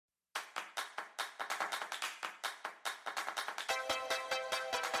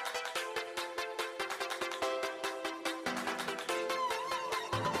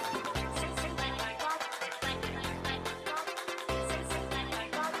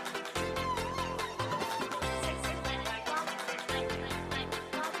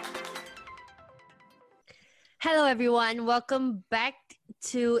Hello, everyone. Welcome back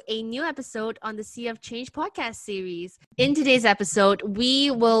to a new episode on the Sea of Change podcast series. In today's episode, we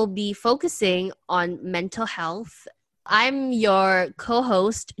will be focusing on mental health. I'm your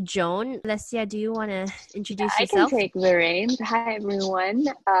co-host, Joan. Alessia, do you want to introduce I can yourself? take the reins. Hi, everyone.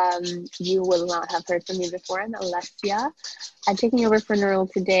 You will not have heard from me before. I'm Alessia. I'm taking over for Nurul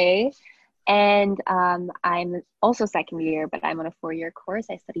today. And I'm also second year, but I'm on a 4-year course.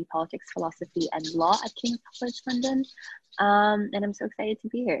 I study politics, philosophy, and law at King's College London. And I'm so excited to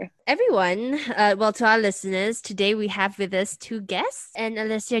be here. Everyone, to our listeners, today we have with us two guests. And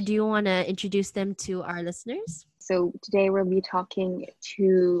Alessia, do you want to introduce them to our listeners? So today we'll be talking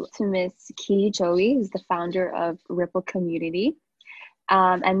to Miss Ki Joey, who's the founder of Ripple Community,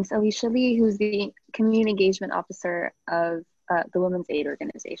 and Miss Alicia Lee, who's the community engagement officer of the Women's Aid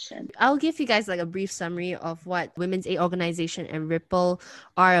Organization. I'll give you guys like a brief summary of what Women's Aid Organization and Ripple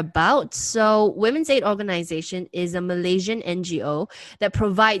are about. So Women's Aid Organization is a Malaysian NGO that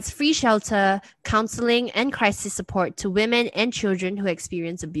provides free shelter, counseling, and crisis support to women and children who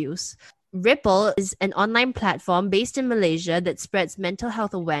experience abuse. Ripple is an online platform based in Malaysia that spreads mental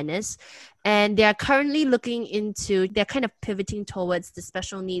health awareness, and they're currently they're kind of pivoting towards the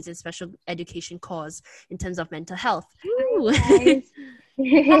special needs and special education cause in terms of mental health. Hi,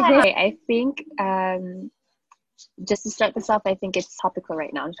 I think just to start this off, I think it's topical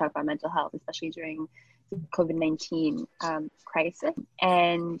right now to talk about mental health, especially during the COVID-19 crisis.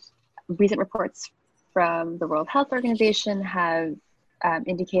 And recent reports from the World Health Organization have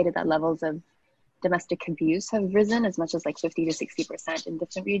indicated that levels of domestic abuse have risen as much as like 50 to 60% in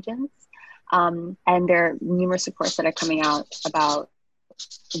different regions. And there are numerous reports that are coming out about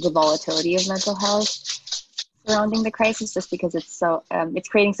the volatility of mental health surrounding the crisis, just because it's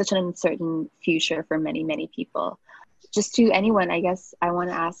creating such an uncertain future for many, many people. Just to anyone, I guess I want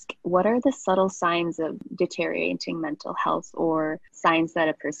to ask, what are the subtle signs of deteriorating mental health or signs that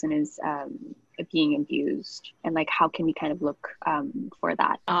a person is being abused, and like how can we kind of look for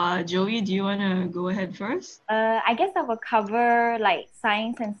that? Joey, do you want to go ahead first? I guess I will cover like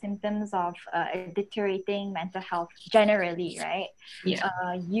signs and symptoms of deteriorating mental health generally, right? Yeah.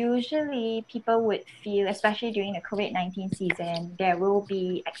 Usually people would feel, especially during the COVID-19 season, there will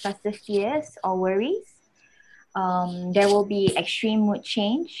be excessive fears or worries. There will be extreme mood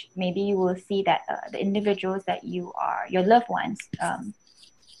change. Maybe you will see that the individuals that your loved ones,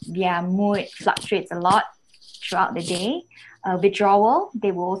 their mood fluctuates a lot throughout the day. Withdrawal,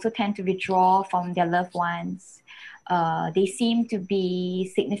 they will also tend to withdraw from their loved ones. They seem to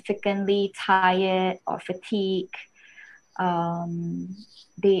be significantly tired or fatigued.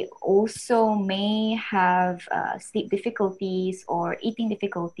 They also may have sleep difficulties or eating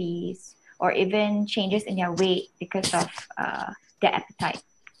difficulties, or even changes in their weight because of their appetite.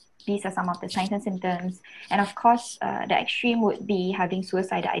 These are some of the signs and symptoms. And of course, the extreme would be having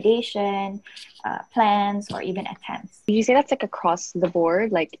suicidal ideation, plans, or even attempts. Did you say that's like across the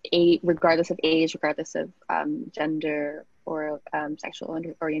board, like regardless of age, regardless of gender or sexual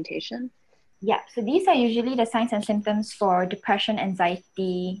orientation? Yeah, so these are usually the signs and symptoms for depression,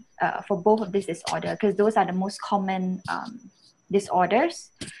 anxiety, for both of these disorders, because those are the most common disorders,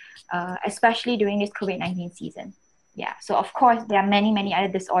 especially during this COVID-19 season. Yeah, so of course, there are many, many other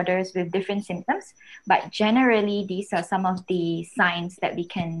disorders with different symptoms, but generally, these are some of the signs that we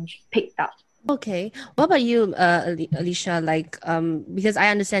can pick up. Okay. What about you, Alicia? Like, because I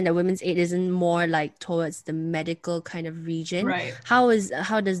understand that Women's Aid isn't more like towards the medical kind of region. Right. How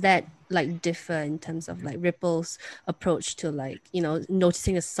does that like differ in terms of like Ripple's approach to like,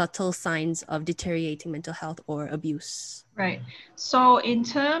 noticing the subtle signs of deteriorating mental health or abuse? Right. So in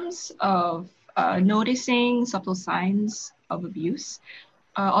terms of noticing subtle signs of abuse,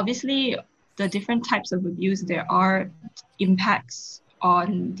 obviously the different types of abuse, there are impacts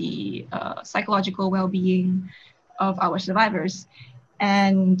on the psychological well-being of our survivors.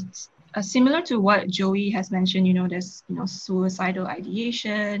 And similar to what Joey has mentioned, there's suicidal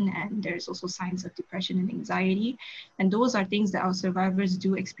ideation, and there's also signs of depression and anxiety. And those are things that our survivors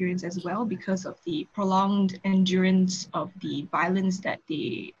do experience as well because of the prolonged endurance of the violence that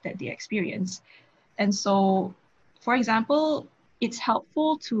they experience. And so, for example, it's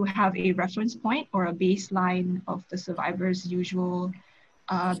helpful to have a reference point or a baseline of the survivor's usual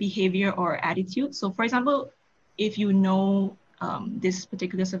behavior or attitude. So, for example, if you know this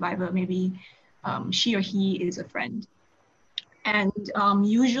particular survivor, maybe she or he is a friend, and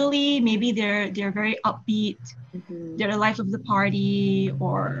usually maybe they're very upbeat, they're the life of the party,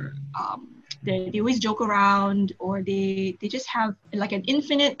 or They always joke around, or they just have like an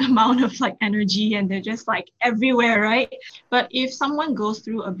infinite amount of like energy, and they're just like everywhere, right? But if someone goes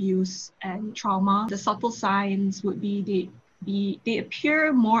through abuse and trauma, the subtle signs would be they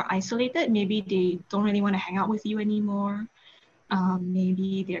appear more isolated. Maybe they don't really want to hang out with you anymore.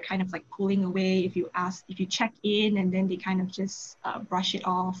 Maybe they're kind of like pulling away if you check in, and then they kind of just brush it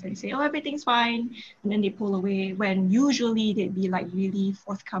off and say, oh, everything's fine. And then they pull away, when usually they'd be like really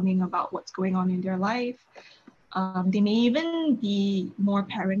forthcoming about what's going on in their life. They may even be more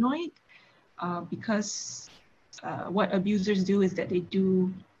paranoid because what abusers do is that they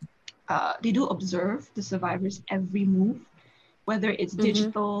do observe the survivor's every move, whether it's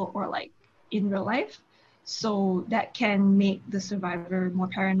digital or like in real life. So that can make the survivor more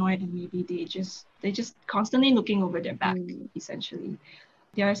paranoid, and maybe they're just constantly looking over their back, essentially.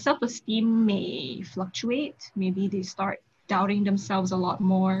 Their self-esteem may fluctuate. Maybe they start doubting themselves a lot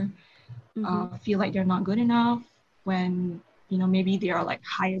more, feel like they're not good enough, when maybe they are like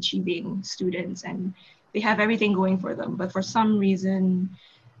high achieving students and they have everything going for them, but for some reason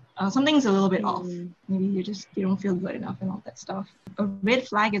something's a little bit off. Maybe they don't feel good enough and all that stuff. A red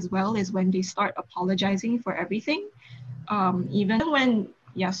flag as well is when they start apologizing for everything, even when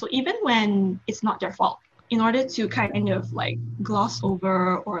it's not their fault. In order to kind of like gloss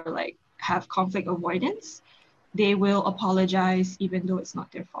over or like have conflict avoidance, they will apologize even though it's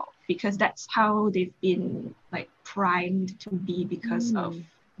not their fault, because that's how they've been like primed to be because of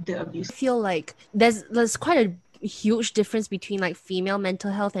the abuse. I feel like there's quite a huge difference between like female mental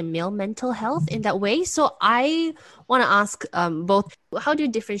health and male mental health in that way. So I want to ask both, how do you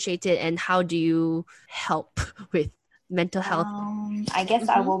differentiate it, and how do you help with mental health? I guess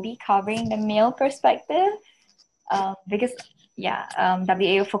I will be covering the male perspective because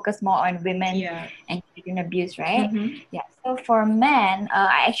WA focus more on women and children abuse, right? Yeah. So for men,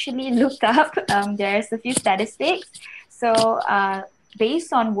 I actually looked up. There's a few statistics. So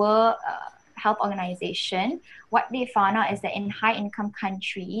based on World Health Organization, what they found out is that in high-income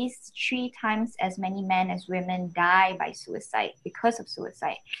countries, 3 times as many men as women die by suicide because of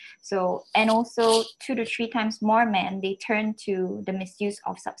suicide. So, and also 2 to 3 times more men, they turn to the misuse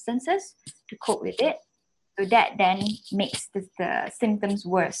of substances to cope with it. So that then makes the symptoms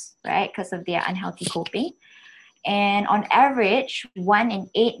worse, right? Because of their unhealthy coping. And on average, 1 in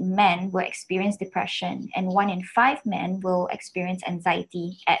 8 men will experience depression, and 1 in 5 men will experience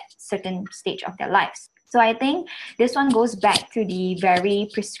anxiety at certain stage of their lives. So I think this one goes back to the very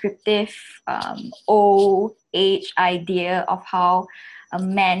prescriptive old age idea of how a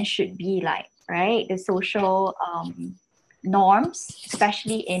man should be like, right? The social norms,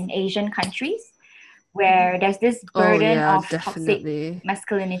 especially in Asian countries, where there's this burden of toxic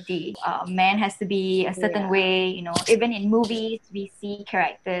masculinity. Man has to be a certain way, even in movies, we see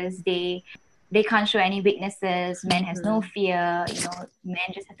characters, they can't show any weaknesses. Man has no fear, men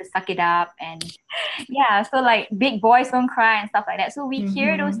just have to suck it up. And so like big boys don't cry and stuff like that. So we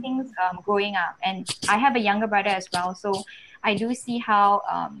hear those things growing up. And I have a younger brother as well. So I do see how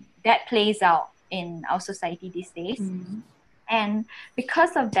that plays out in our society these days. And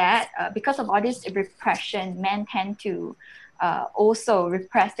because of that, because of all this repression, men tend to also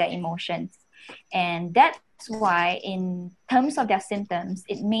repress their emotions. And that's why in terms of their symptoms,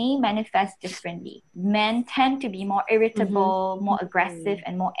 it may manifest differently. Men tend to be more irritable, more aggressive,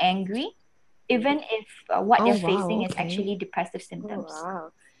 and more angry, even if what they're facing is actually depressive symptoms.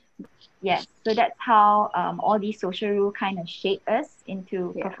 Yes, so that's how all these social rules kind of shape us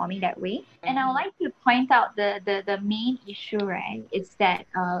into performing that way. And I would like to point out the main issue, right? Is that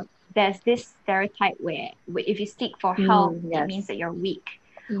there's this stereotype where if you seek for help, it means that you're weak.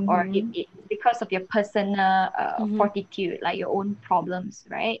 Or it because of your personal fortitude, like your own problems,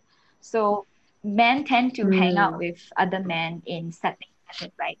 right? So men tend to hang out with other men in settings such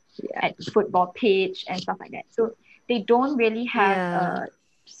as like at the football pitch and stuff like that. So they don't really have a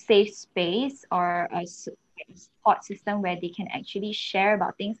safe space or a support system where they can actually share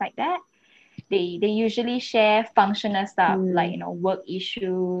about things like that. They usually share functional stuff like work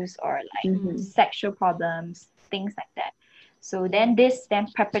issues or like sexual problems, things like that. So then this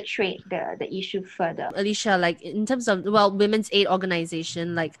perpetuate the issue further. Alicia, like in terms of Women's Aid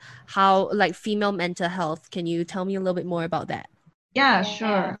Organization, like how like female mental health, can you tell me a little bit more about that? Yeah,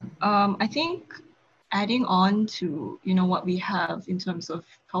 sure. I think adding on to what we have in terms of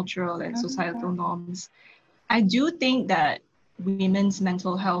cultural and societal norms, I do think that women's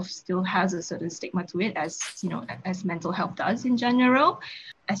mental health still has a certain stigma to it, as mental health does in general,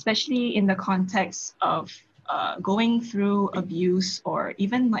 especially in the context of going through abuse or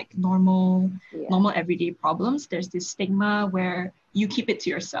even like normal everyday problems. There's this stigma where you keep it to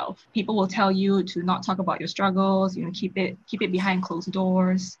yourself. People will tell you to not talk about your struggles, keep it behind closed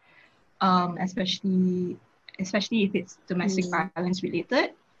doors, especially if it's domestic violence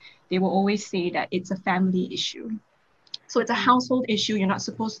related. They will always say that it's a family issue. So it's a household issue. You're not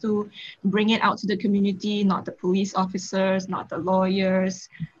supposed to bring it out to the community, not the police officers, not the lawyers,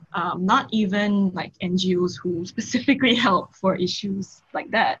 not even like NGOs who specifically help for issues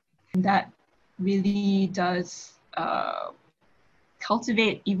like that. And that really does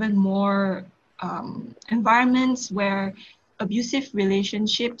cultivate even more environments where abusive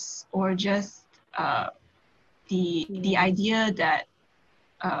relationships, or just the idea that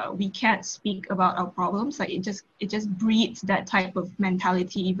we can't speak about our problems, like it just breeds that type of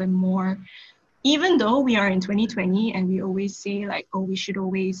mentality even more. Even though we are in 2020 and we always say like, oh, we should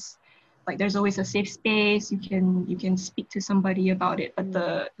always, like, there's always a safe space, you can speak to somebody about it, but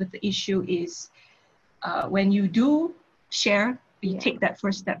the issue is when you do share, you take that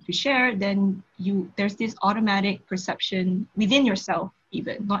first step to share, then there's this automatic perception within yourself,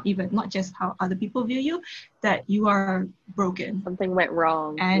 not just how other people view you, that you are broken, something went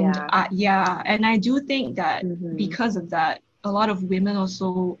wrong. And and I do think that because of that, a lot of women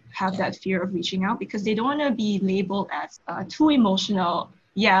also have that fear of reaching out because they don't want to be labeled as too emotional.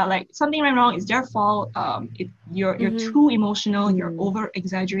 Yeah, like something went wrong, it's their fault. You're too emotional, you're over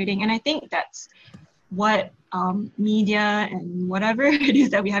exaggerating, and I think that's what media and whatever it is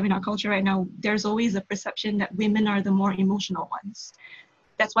that we have in our culture right now. There's always a perception that women are the more emotional ones.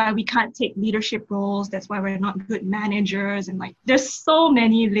 That's why we can't take leadership roles. That's why we're not good managers. And like, there's so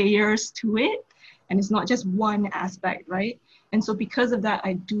many layers to it. And it's not just one aspect, right? And so because of that,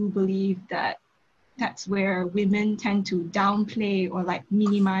 I do believe that that's where women tend to downplay or like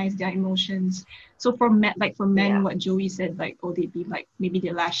minimize their emotions. So for men, what Joey said, like, oh, they'd be like, maybe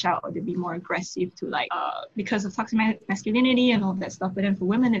they lash out or they'd be more aggressive to like, because of toxic masculinity and all that stuff. But then for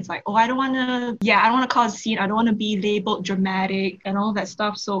women, it's like, oh, I don't want to cause a scene. I don't want to be labeled dramatic and all that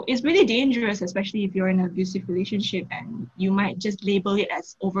stuff. So it's really dangerous, especially if you're in an abusive relationship and you might just label it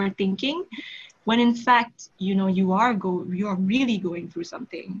as overthinking, when in fact, you are really going through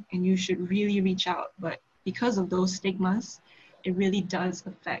something and you should really reach out. But because of those stigmas, it really does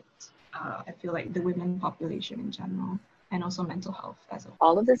affect, I feel like, the women population in general, and also mental health as a whole.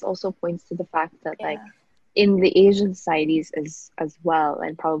 All of this also points to the fact that like in the Asian societies as well,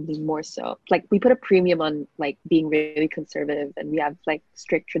 and probably more so, like we put a premium on like being really conservative, and we have like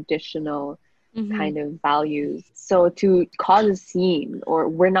strict traditional kind of values. So to cause a scene, or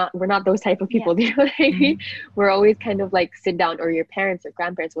we're not those type of people, you know what I mean? We're always kind of like sit down, or your parents or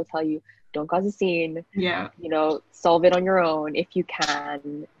grandparents will tell you, don't cause a scene, solve it on your own if you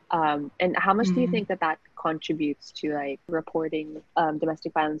can. And how much do you think that contributes to like reporting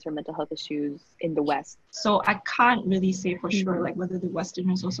domestic violence or mental health issues in the West? So I can't really say for sure like whether the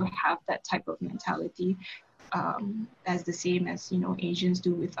Westerners also have that type of mentality as the same as Asians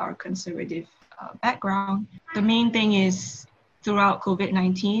do with our conservative background. The main thing is throughout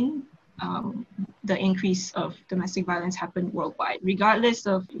COVID-19, the increase of domestic violence happened worldwide, regardless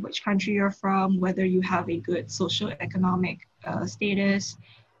of which country you're from, whether you have a good socioeconomic status,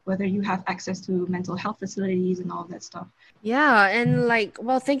 whether you have access to mental health facilities and all that stuff. Yeah, and like,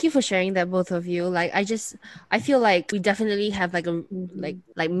 well, thank you for sharing that, both of you. Like, I feel like we definitely have like a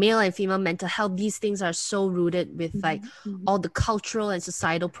like male and female mental health. These things are so rooted with like all the cultural and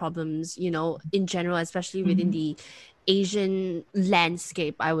societal problems, in general, especially within the Asian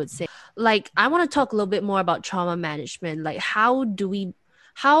landscape, I would say. Like, I want to talk a little bit more about trauma management. Like, how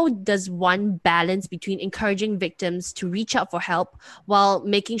does one balance between encouraging victims to reach out for help while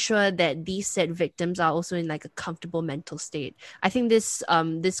making sure that these said victims are also in like a comfortable mental state? I think this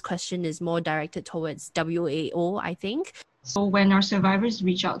question is more directed towards WAO, I think. So when our survivors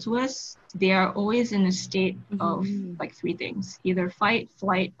reach out to us, they are always in a state of like three things: either fight,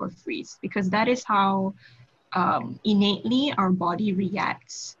 flight, or freeze, because that is how innately our body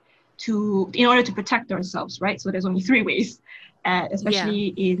reacts in order to protect ourselves, right? So there's only three ways. Especially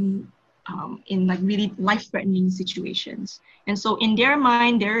in like really life-threatening situations. And so in their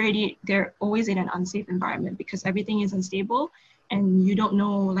mind, they're always in an unsafe environment because everything is unstable and you don't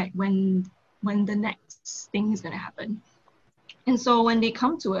know like when the next thing is going to happen. And so when they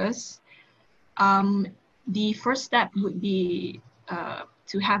come to us, the first step would be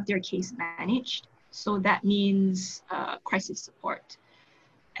to have their case managed. So that means crisis support.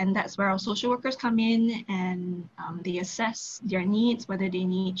 And that's where our social workers come in, and they assess their needs, whether they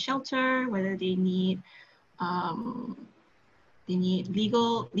need shelter, whether they need they need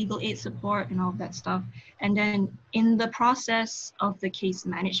legal aid support and all of that stuff. And then in the process of the case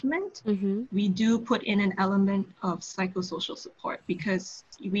management, we do put in an element of psychosocial support, because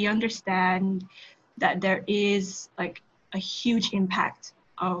we understand that there is like a huge impact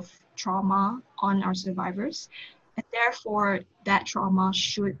of trauma on our survivors, and therefore that trauma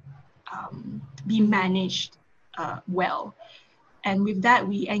should be managed well. And with that,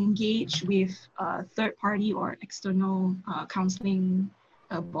 we engage with third-party or external counseling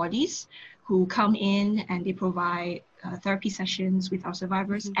bodies who come in and they provide therapy sessions with our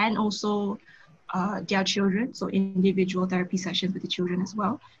survivors and also their children, so individual therapy sessions with the children as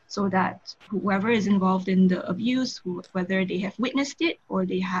well, so that whoever is involved in the abuse, whether they have witnessed it or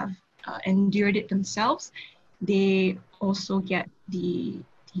they have endured it themselves, they also get the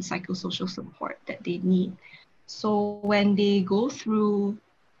psychosocial support that they need. So when they go through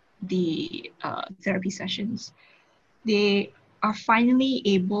the therapy sessions, they are finally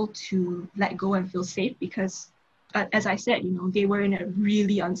able to let go and feel safe, because as I said, they were in a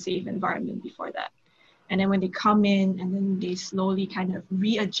really unsafe environment before that. And then when they come in and then they slowly kind of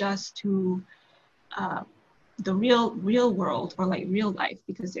readjust to the real world, or like real life,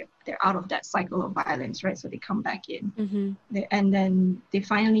 because they're out of that cycle of violence, right? So they come back in, and then they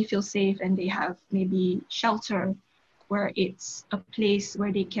finally feel safe, and they have maybe shelter, where it's a place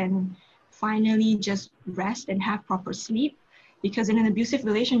where they can finally just rest and have proper sleep. Because in an abusive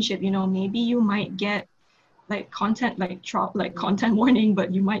relationship, maybe you might get content warning,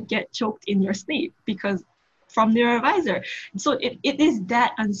 but you might get choked in your sleep because from their advisor. So it is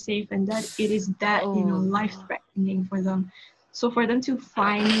that unsafe, and that it is that life-threatening for them. So for them to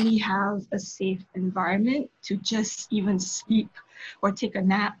finally have a safe environment to just even sleep or take a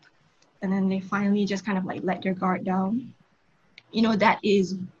nap, and then they finally just kind of let their guard down, that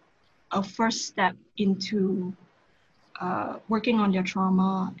is a first step into working on their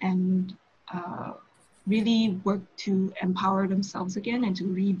trauma and really work to empower themselves again and to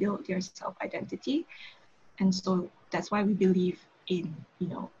rebuild their self-identity. And so that's why we believe in,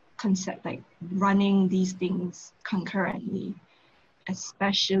 concept running these things concurrently,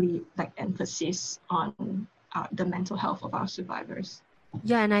 especially emphasis on the mental health of our survivors.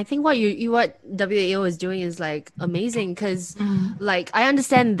 Yeah, and I think what WAO is doing is amazing, because I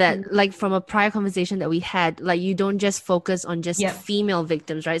understand that from a prior conversation that we had, you don't just focus on just female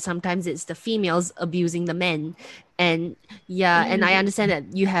victims, right? Sometimes it's the females abusing the men, and and I understand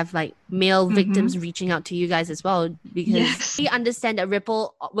that you have male victims reaching out to you guys as well, because we understand that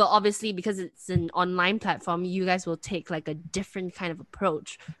Ripple, well, obviously because it's an online platform, you guys will take a different kind of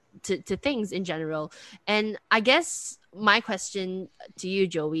approach to things in general. And I guess my question to you,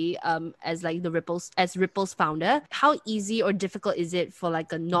 Joey, as Ripple's founder, how easy or difficult is it for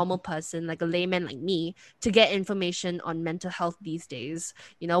a normal person, a layman like me, to get information on mental health these days?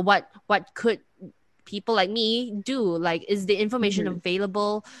 What could people like me do? Is the information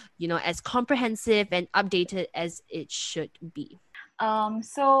available, as comprehensive and updated as it should be?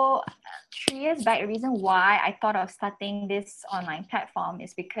 So 3 years back, the reason why I thought of starting this online platform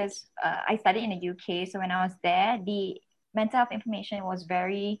is because I studied in the UK. So when I was there, the mental health information was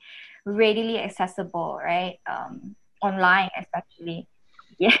very readily accessible, right? Online, especially.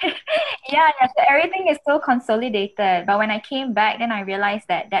 Yeah, so everything is so consolidated. But when I came back, then I realized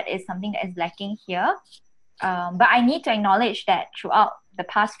that is something that is lacking here. But I need to acknowledge that throughout the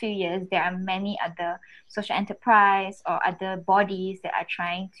past few years, there are many other social enterprise or other bodies that are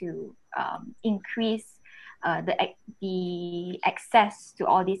trying to increase the access to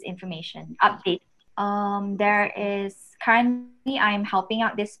all this information, update. There is currently, I'm helping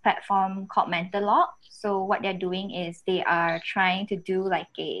out this platform called Mentalog. So what they're doing is they are trying to do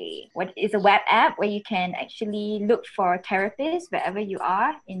a web app where you can actually look for therapists wherever you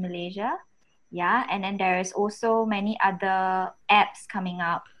are in Malaysia. Yeah, and then there's also many other apps coming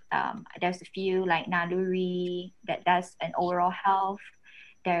up. There's a few like Naluri that does an oral health.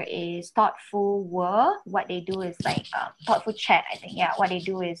 There is Thoughtful World. What they do is Thoughtful Chat, I think. Yeah, what they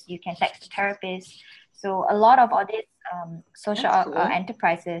do is you can text a therapist. So a lot of all these social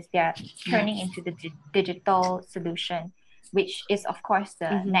enterprises, they are turning into the digital solution, which is of course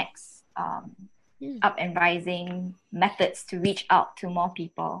the next up and rising methods to reach out to more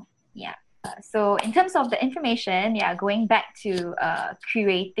people. Yeah. So in terms of the information, going back to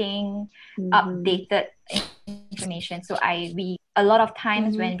creating updated information. So we a lot of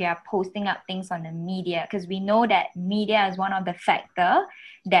times when we are posting up things on the media, because we know that media is one of the factor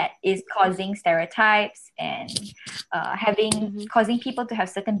that is causing stereotypes and causing people to have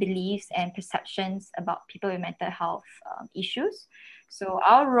certain beliefs and perceptions about people with mental health issues. So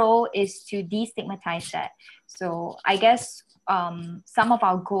our role is to destigmatize that. So I guess some of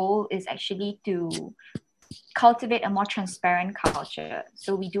our goal is actually to cultivate a more transparent culture.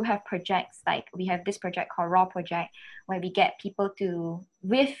 So we do have projects, like we have this project called Raw Project, where we get people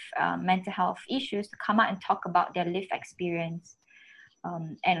with mental health issues to come out and talk about their lived experience.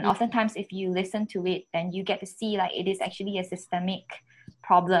 And oftentimes if you listen to it, then you get to see like it is actually a systemic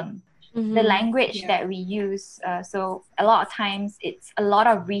problem. The language that we use, so a lot of times it's a lot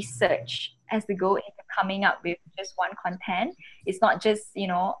of research has to go into coming up with just one content. It's not just,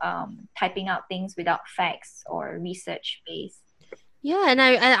 typing out things without facts or research based. Yeah, and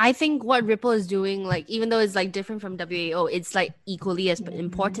I think what Ripple is doing, like, even though it's like different from WAO, it's like equally as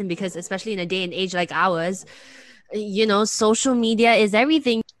important, because especially in a day and age like ours, social media is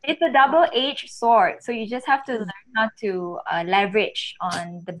everything. It's a double-edged sword. So you just have to learn how to leverage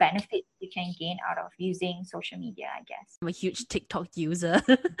on the benefits you can gain out of using social media, I guess. I'm a huge TikTok user.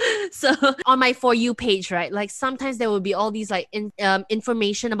 So on my For You page, right, like sometimes there will be all these like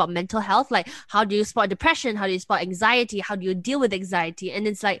information about mental health, like how do you spot depression, how do you spot anxiety, how do you deal with anxiety, and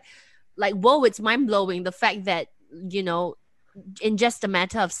it's like whoa, it's mind-blowing, the fact that in just a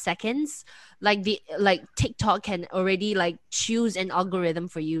matter of seconds, like TikTok can already like choose an algorithm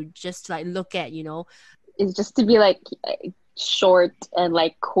for you, just like look at, It's just to be like short and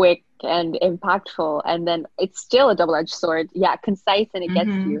like quick and impactful, and then it's still a double-edged sword. Yeah, concise, and it gets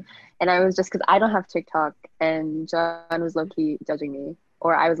you. And I was just, because I don't have TikTok, and John was low-key judging me,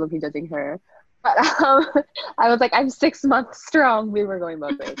 or I was low-key judging her, but I was like, I'm 6 months strong. We were going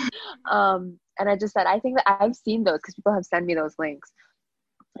both ways. And I just said, I think that I've seen those because people have sent me those links.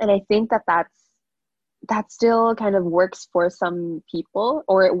 And I think that still kind of works for some people,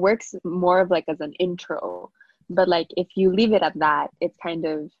 or it works more of like as an intro. But like if you leave it at that, it's kind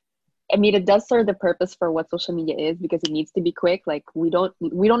of, I mean, it does serve the purpose for what social media is, because it needs to be quick. Like we don't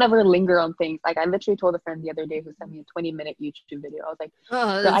ever linger on things. Like I literally told a friend the other day who sent me a 20-minute YouTube video. I was like,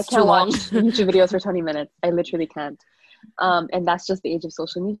 I can't watch YouTube videos for 20 minutes. I literally can't. And that's just the age of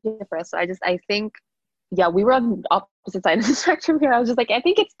social media for us. So I think, yeah, we were on the opposite side of the spectrum here. I was just like, I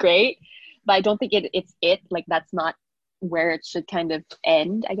think it's great, but I don't think it's like that's not where it should kind of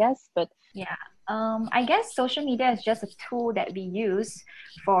end, I guess. But yeah. I guess social media is just a tool that we use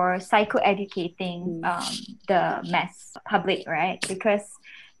for psychoeducating the mass public, right? Because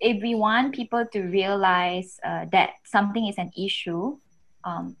if we want people to realize that something is an issue,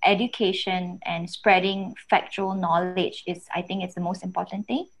 education and spreading factual knowledge I think it's the most important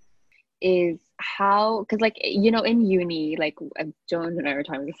thing. Is how, because like, in uni, like Jones and I were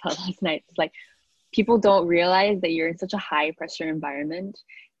talking about last night, it's like people don't realize that you're in such a high pressure environment,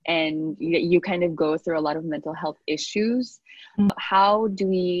 and you kind of go through a lot of mental health issues. How do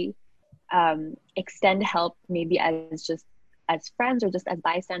we extend help, maybe as friends or just as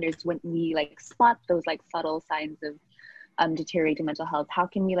bystanders, when we like spot those like subtle signs of deteriorating mental health? How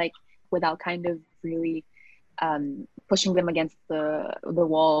can we, like, without kind of really pushing them against the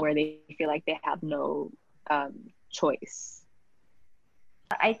wall where they feel like they have no choice?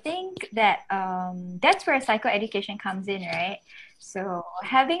 I think that that's where psychoeducation comes in, right? So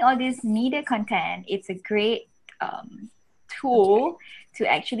having all this media content, it's a great tool to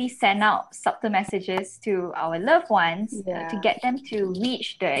actually send out subtle messages to our loved ones, to get them to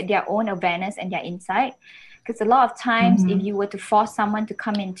reach their own awareness and their insight. Because a lot of times, if you were to force someone to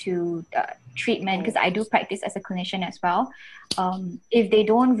come into treatment, because I do practice as a clinician as well, if they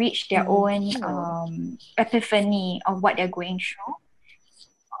don't reach their own epiphany of what they're going through,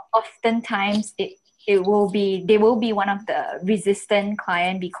 oftentimes they will be one of the resistant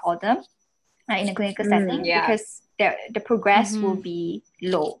client, we call them, in a clinical setting, because the progress will be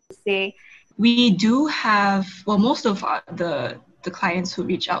low. Say we do have, well, most of the clients who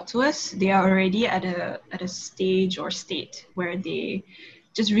reach out to us, they are already at a stage or state where they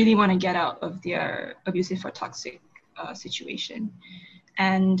just really want to get out of their abusive or toxic situation.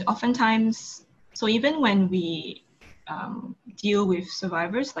 And oftentimes, so even when we deal with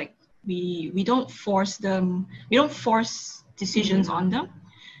survivors, like we don't force decisions on them.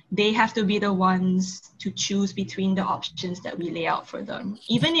 They have to be the ones to choose between the options that we lay out for them,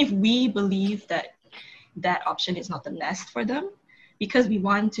 even if we believe that option is not the best for them, because we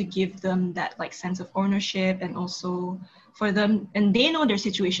want to give them that like sense of ownership, and also for them, and they know their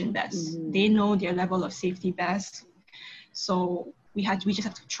situation best. They know their level of safety best. So we just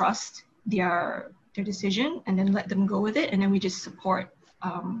have to trust their decision, and then let them go with it, and then we just support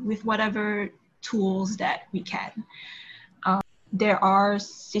with whatever tools that we can. There are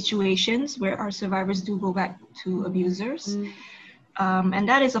situations where our survivors do go back to abusers. And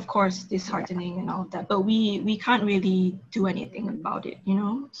that is, of course, disheartening and all of that. But we can't really do anything about it, you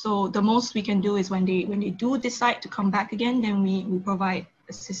know. So the most we can do is when they do decide to come back again, then we provide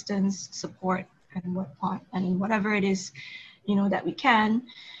assistance, support, and whatnot, and whatever it is, you know, that we can.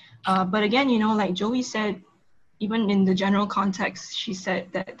 But again, you know, like Joey said, even in the general context, she said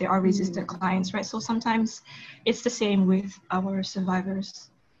that there are resistant clients, right? So sometimes it's the same with our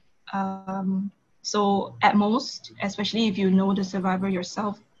survivors. So at most, especially if you know the survivor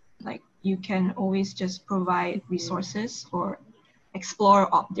yourself, like you can always just provide resources or explore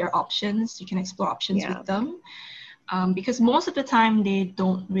their options. You can explore options with them, because most of the time they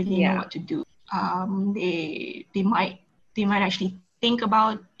don't really know what to do. They might actually think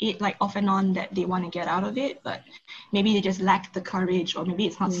about it like off and on that they want to get out of it, but maybe they just lack the courage, or maybe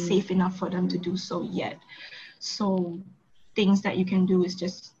it's not safe enough for them to do so yet. So things that you can do is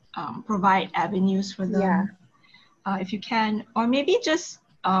just provide avenues for them, if you can, or maybe just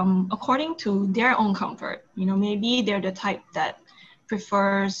according to their own comfort. You know, maybe they're the type that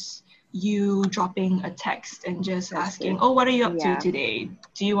prefers you dropping a text and just asking, "Oh, what are you up to today?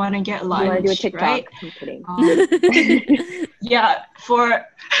 Do you want to get lunch?" You want to do a TikTok? Right? I'm kidding. For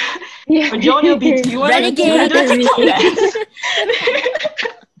Joan, it'll be, "Do you want to do a TikTok dance?"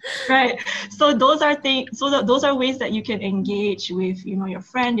 Right. So those are things. So those are ways that you can engage with, you know, your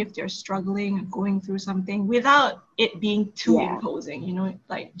friend if they're struggling and going through something without it being too imposing. You know,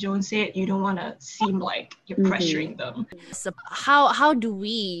 like Joan said, you don't want to seem like you're pressuring them. So how do we,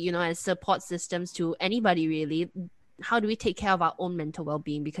 you know, as support systems to anybody really, how do we take care of our own mental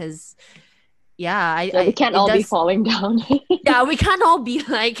well-being? Because we can't all be falling down. Yeah, we can't all be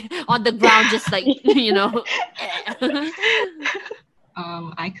like on the ground, just like, you know.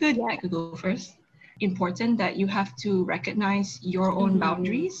 I could go first. Important that you have to recognize your own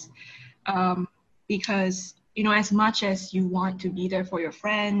boundaries, because, you know, as much as you want to be there for your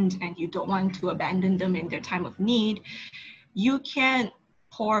friend and you don't want to abandon them in their time of need, you can't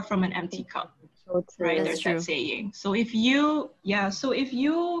pour from an empty cup. Right? There's that saying. So if you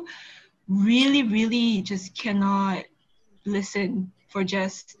really, really just cannot listen for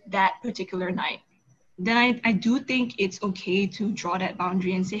just that particular night, then I do think it's okay to draw that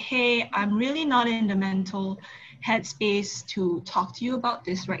boundary and say, "Hey, I'm really not in the mental headspace to talk to you about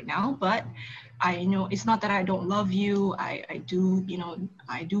this right now, but I know it's not that I don't love you. I do, you know,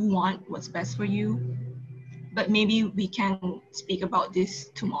 I do want what's best for you, but maybe we can speak about this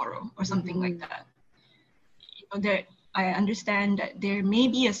tomorrow," or something like that. You know, I understand that there may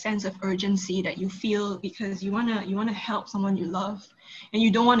be a sense of urgency that you feel because you wanna help someone you love, and you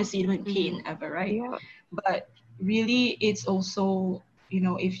don't want to see them in pain ever, right? Yeah. But really, it's also, you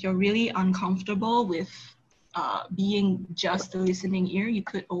know, if you're really uncomfortable with being just a listening ear, you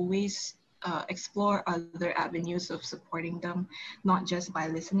could always explore other avenues of supporting them, not just by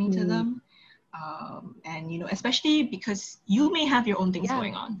listening to them. And, you know, especially because you may have your own things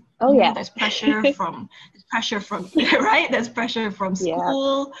going on. Oh, you know, there's pressure from right? There's pressure from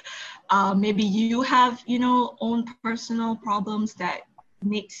school. Maybe you have, you know, own personal problems that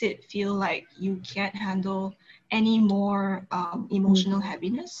makes it feel like you can't handle any more emotional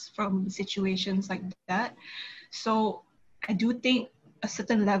heaviness from situations like that. So I do think a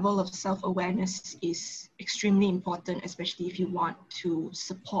certain level of self-awareness is extremely important, especially if you want to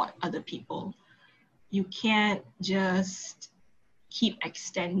support other people. You can't just keep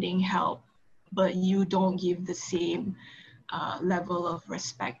extending help, but you don't give the same level of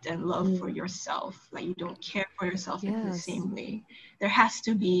respect and love for yourself. Like you don't care for yourself in the same way. There has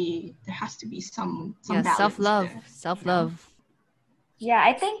to be some balance. Self-love. Yeah,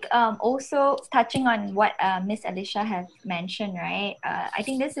 I think also touching on what Miss Alicia has mentioned, right? I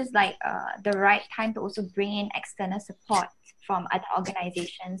think this is like the right time to also bring in external support from other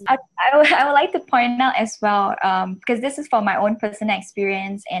organizations. I would like to point out as well, because this is for my own personal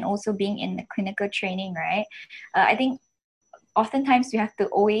experience and also being in the clinical training, right? I think oftentimes we have to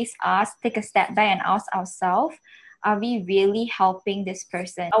always take a step back and ask ourselves, are we really helping this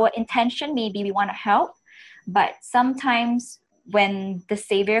person? Our intention, maybe we want to help, but sometimes when the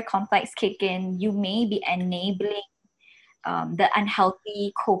savior complex kick in, you may be enabling the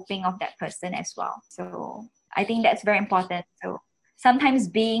unhealthy coping of that person as well. So I think that's very important. So sometimes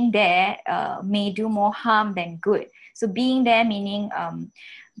being there may do more harm than good. So being there meaning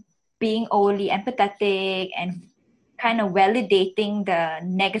being overly empathetic and kind of validating the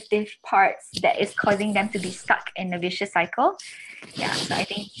negative parts that is causing them to be stuck in a vicious cycle. Yeah, so I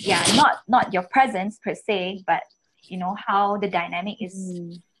think, not your presence per se, but you know how the dynamic is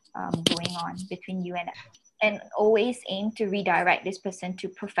going on between you and always aim to redirect this person to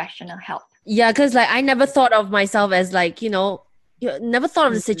professional help. Yeah, because like I never thought of myself as like, you know, You never thought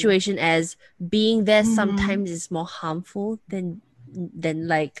of the Mhm. situation as being there Mhm. sometimes is more harmful than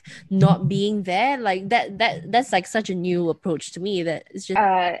like not being there. Like that's like such a new approach to me that it's just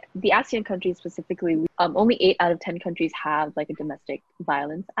The ASEAN countries specifically, only 8 out of 10 countries have like a domestic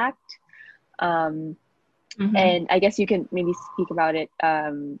violence act. Mhm. And I guess you can maybe speak about it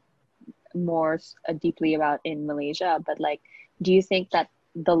more deeply about in Malaysia. But like, do you think that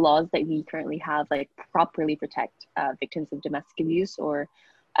the laws that we currently have like properly protect victims of domestic abuse, or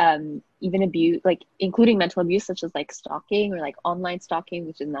even abuse, like including mental abuse, such as like stalking or like online stalking,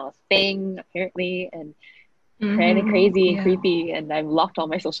 which is now a thing apparently, and kind of Mhm. crazy and Yeah. creepy, and I've locked all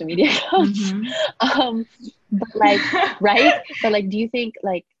my social media accounts. Mhm. But like, right? But like, do you think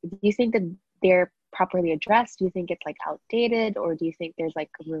that they're properly addressed? Do you think it's like outdated, or do you think there's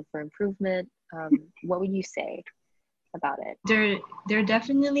like room for improvement? What would you say about it? There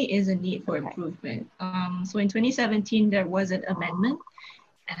definitely is a need for Okay. improvement. So in 2017, there was an amendment,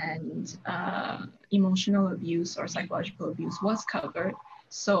 and emotional abuse or psychological abuse was covered.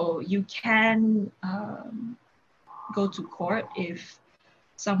 So you can go to court if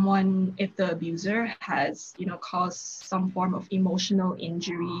the abuser has, caused some form of emotional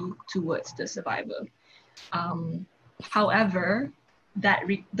injury towards the survivor. However,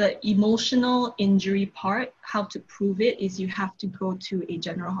 the emotional injury part, how to prove it is you have to go to a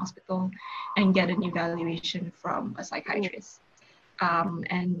general hospital and get an evaluation from a psychiatrist.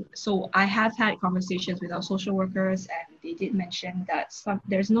 And so I have had conversations with our social workers, and they did mention that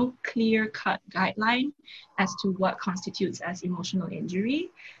there's no clear-cut guideline as to what constitutes as emotional injury.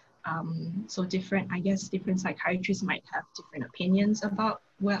 So different psychiatrists might have different opinions about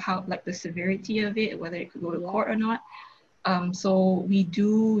how like the severity of it, whether it could go to court or not. So we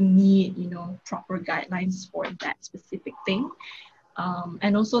do need, proper guidelines for that specific thing.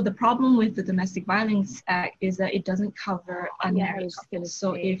 And also the problem with the Domestic Violence Act is that it doesn't cover unmarried couples.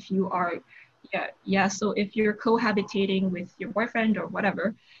 So if you are, so if you're cohabitating with your boyfriend or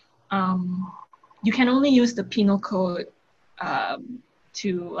whatever, you can only use the penal code to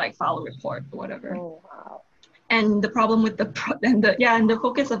like file a report or whatever. Oh wow. And the problem with and the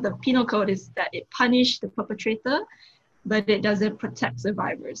focus of the penal code is that it punishes the perpetrator, but it doesn't protect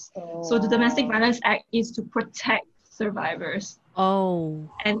survivors. So the Domestic Violence Act is to protect survivors. oh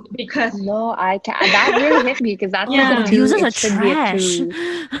And because No, I can't. That really hit me because that's oh like the a true. abusers are It should be a trash. true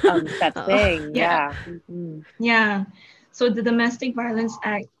that thing. yeah, Yeah. Mhm. yeah. So the Domestic Violence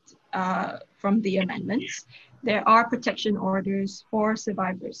Act, from the amendments, there are protection orders for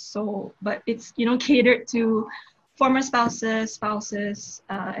survivors. So, but it's catered to former spouses,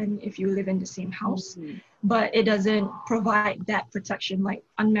 and if you live in the same house. But it doesn't provide that protection. Like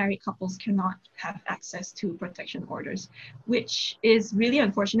unmarried couples cannot have access to protection orders, which is really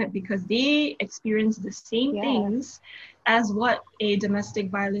unfortunate because they experience the same things as what a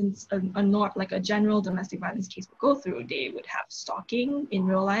domestic violence, like a general domestic violence case would go through. They would have stalking in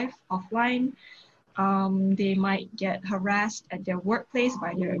real life, offline. They might get harassed at their workplace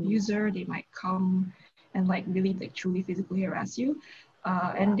by their abuser. They might come and like really like truly physically harass you.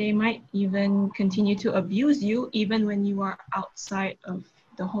 And they might even continue to abuse you even when you are outside of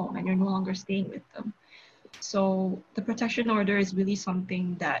the home and you're no longer staying with them. So the protection order is really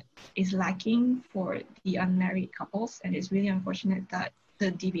something that is lacking for the unmarried couples, and it's really unfortunate that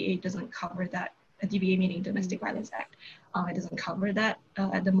the DVA doesn't cover that. A DVA meaning Domestic Violence Act, it doesn't cover that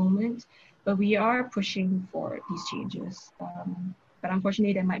at the moment. But we are pushing for these changes. But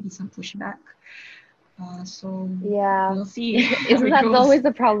unfortunately, there might be some pushback. So we'll see. Isn't that always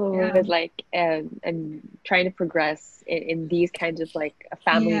the problem Yeah. with like and trying to progress in these kinds of like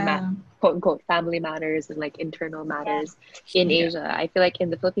quote unquote family matters and like internal matters in Asia? I feel like in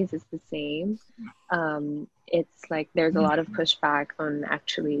the Philippines it's the same. It's like there's a lot of pushback on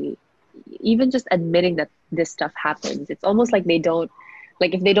actually even just admitting that this stuff happens. It's almost like they don't,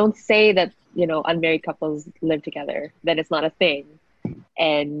 like if they don't say that unmarried couples live together, then it's not a thing.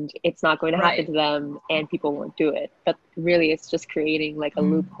 And it's not going to happen to them, and people won't do it. But really, it's just creating like a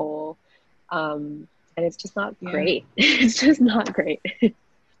loophole, and it's just not great. It's just not great.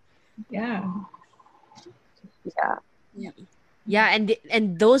 Yeah.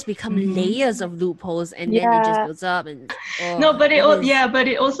 And those become layers of loopholes, and then it just builds up. And but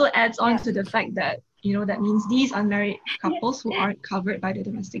it also adds on to the fact that that means these unmarried couples who aren't covered by the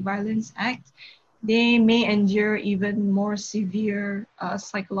Domestic Violence Act, they may endure even more severe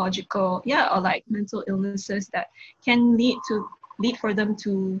psychological, or like mental illnesses that can lead for them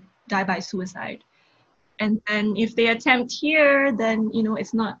to die by suicide. And then if they attempt here, then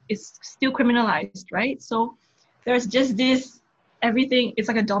it's still criminalized, right? So there's just this everything, it's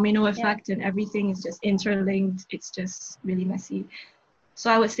like a domino effect, and everything is just interlinked. It's just really messy. So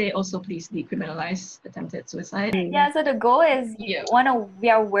I would say also please decriminalize attempted suicide. Yeah, so the goal is Yeah. we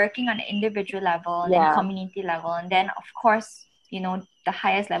are working on an individual level and then Yeah. community level, and then of course, the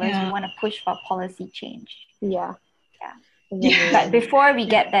highest level is we Yeah. want to push for policy change. Yeah. Yeah. But before we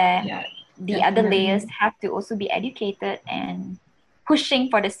get there, Yeah. the other definitely. layers have to also be educated and pushing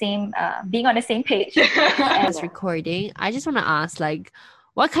for the same, being on the same page. As recording, I just want to ask, like,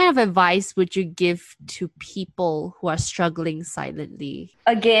 what kind of advice would you give to people who are struggling silently?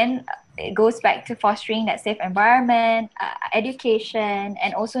 Again, it goes back to fostering that safe environment, education,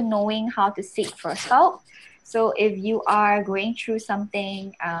 and also knowing how to seek for help. So if you are going through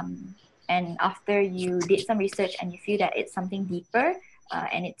something, and after you did some research and you feel that it's something deeper,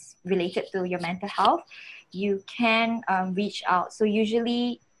 and it's related to your mental health, you can reach out. So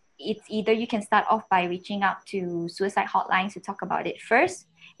usually it's either you can start off by reaching out to suicide hotlines to talk about it first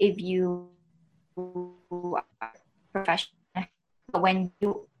if you are professional. When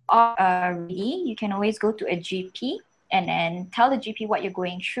you are ready, you can always go to a GP and then tell the GP what you're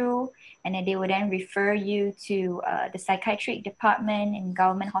going through, and then they will then refer you to the psychiatric department in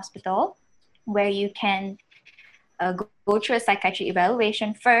government hospital, where you can go through a psychiatric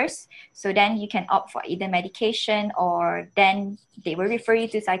evaluation first. So then you can opt for either medication, or then they will refer you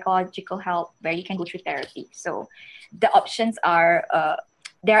to psychological help where you can go through therapy. So the options are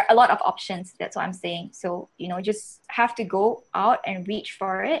there are a lot of options. That's what I'm saying. So just have to go out and reach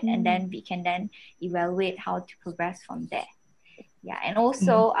for it, and then we can then evaluate how to progress from there. Yeah, and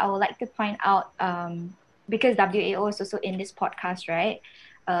also I would like to point out, because WAO is also in this podcast, right?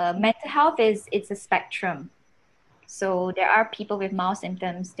 Mental health it's a spectrum. So there are people with mild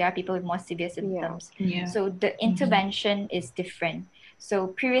symptoms, there are people with more severe symptoms. Yeah. So the intervention is different. So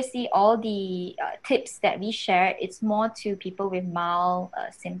previously, all the tips that we share, it's more to people with mild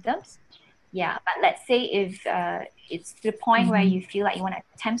symptoms. Yeah, but let's say if it's to the point where you feel like you want to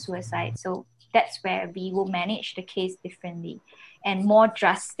attempt suicide, so that's where we will manage the case differently, and more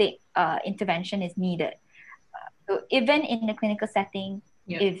drastic intervention is needed. So even in the clinical setting,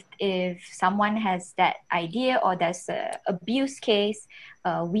 if someone has that idea or there's a abuse case,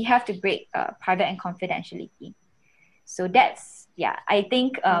 we have to break private and confidentiality. So that's, I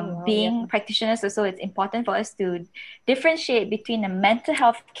think being practitioners also, it's important for us to differentiate between a mental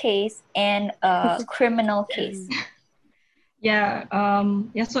health case and a criminal case.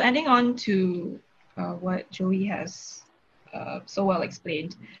 So adding on to what Joey has so well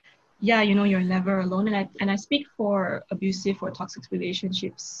explained, you're never alone, and I speak for abusive or toxic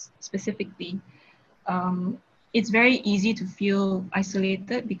relationships specifically. It's very easy to feel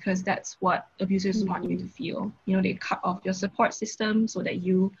isolated because that's what abusers want you to feel. They cut off your support system so that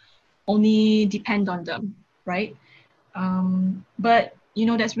you only depend on them, right? But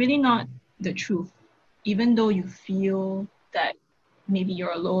that's really not the truth. Even though you feel that maybe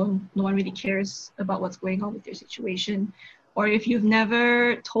you're alone, no one really cares about what's going on with your situation, or if you've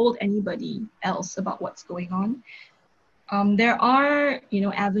never told anybody else about what's going on, there are,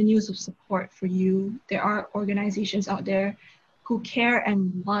 avenues of support for you. There are organizations out there who care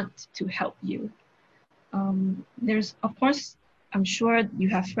and want to help you. There's, of course, I'm sure you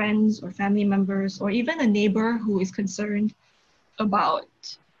have friends or family members or even a neighbor who is concerned about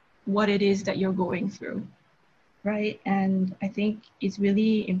what it is that you're going through, right? And I think it's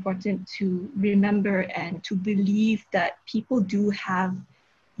really important to remember and to believe that people do have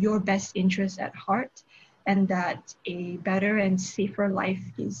your best interests at heart, and that a better and safer life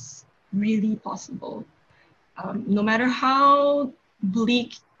is really possible. No matter how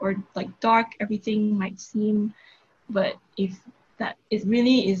bleak or like dark everything might seem, but if that it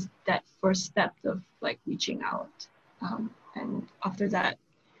really is that first step of like reaching out, and after that,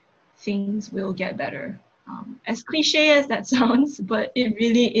 things will get better. As cliche as that sounds, but it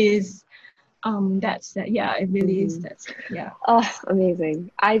really is. That's that. Yeah, it really is. That's yeah. Oh, amazing.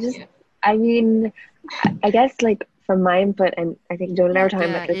 I mean, I guess like from my input, and I think Joan and I were talking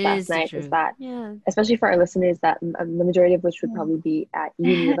about this last night, is that especially for our listeners, that the majority of which would probably be at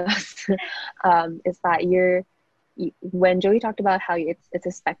uni with us, is that when Joey talked about how it's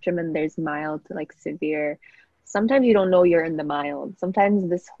a spectrum and there's mild to like severe, sometimes you don't know you're in the mild. Sometimes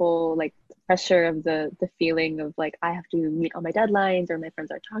this whole like pressure of the feeling of like I have to meet all my deadlines, or my friends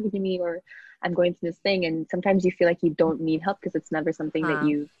are talking to me, or I'm going through this thing, and sometimes you feel like you don't need help because it's never something that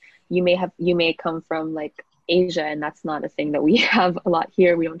you may come from like Asia, and that's not a thing that we have a lot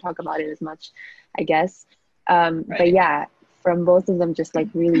here. We don't talk about it as much, I guess. Right. But yeah, from both of them, just like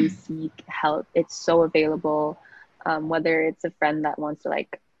really seek help. It's so available. Whether it's a friend that wants to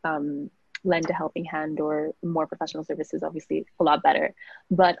like lend a helping hand or more professional services, obviously a lot better.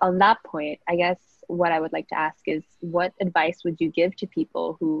 But on that point, I guess what I would like to ask is, what advice would you give to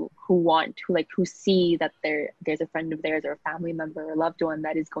people who see that there's a friend of theirs or a family member or loved one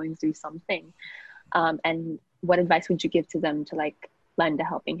that is going through something, and what advice would you give to them to like lend a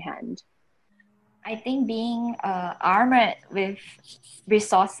helping hand? I think being armored with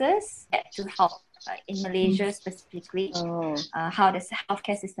resources to help in Malaysia specifically, how the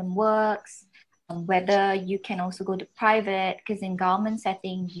healthcare system works, whether you can also go to private, because in government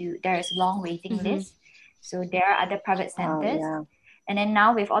setting there is long waiting list, so there are other private centers. And then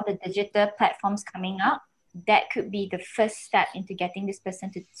now with all the digital platforms coming up, that could be the first step into getting this person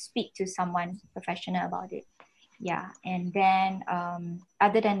to speak to someone professional about it. And then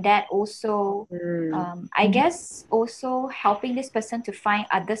other than that, also I guess also helping this person to find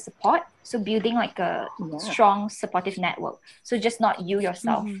other support, so building like a strong supportive network, so just not you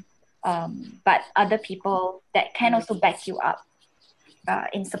yourself, but other people that can also back you up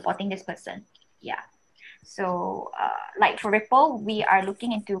in supporting this person. So like for Ripple, we are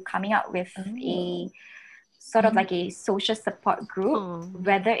looking into coming up with a sort of like a social support group,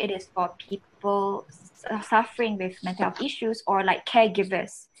 whether it is for people suffering with mental health issues or like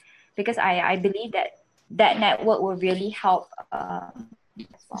caregivers, because I believe that network will really help.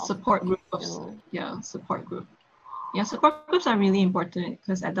 Support group. Support group. Support groups are really important,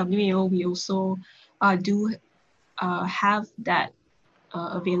 because at WAO we also do have that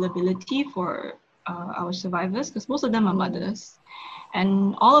availability for our survivors, because most of them are mothers.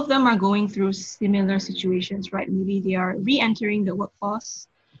 And all of them are going through similar situations, right? Maybe they are re-entering the workforce.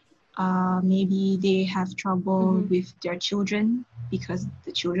 Maybe they have trouble with their children, because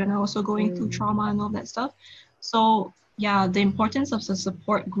the children are also going through trauma and all that stuff. So the importance of a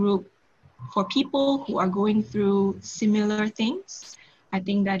support group for people who are going through similar things, I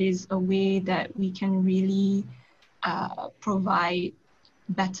think that is a way that we can really provide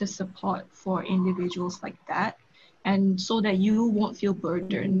better support for individuals like that. And so that you won't feel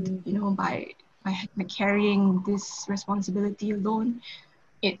burdened, by carrying this responsibility alone.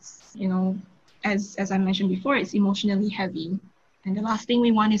 It's, as I mentioned before, it's emotionally heavy. And the last thing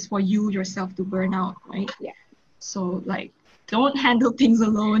we want is for you yourself to burn out, right? So like, don't handle things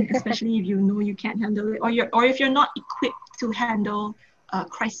alone, especially if you know you can't handle it, or if you're not equipped to handle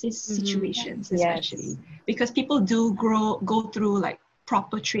crisis situations, especially. Because people do go through like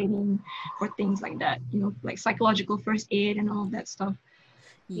proper training for things like that, like psychological first aid and all of that stuff.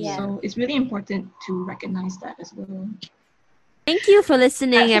 So it's really important to recognize that as well. Thank you for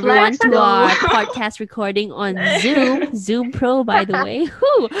listening, everyone, to our podcast recording on Zoom Pro, by the way.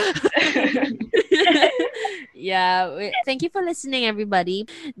 Thank you for listening, everybody.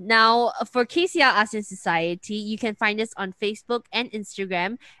 Now, for KCL ASEAN Society, you can find us on Facebook and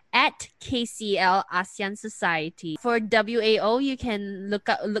Instagram at KCL ASEAN Society. For WAO, you can look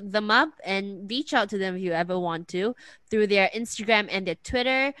them up and reach out to them if you ever want to through their Instagram and their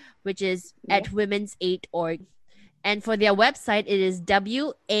Twitter, which is at women's8org. And for their website, it is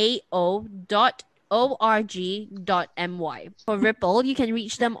wao.org.my. For Ripple, you can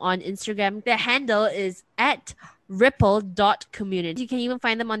reach them on Instagram. Their handle is at ripple.community. You can even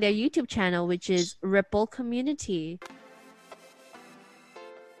find them on their YouTube channel, which is Ripple Community.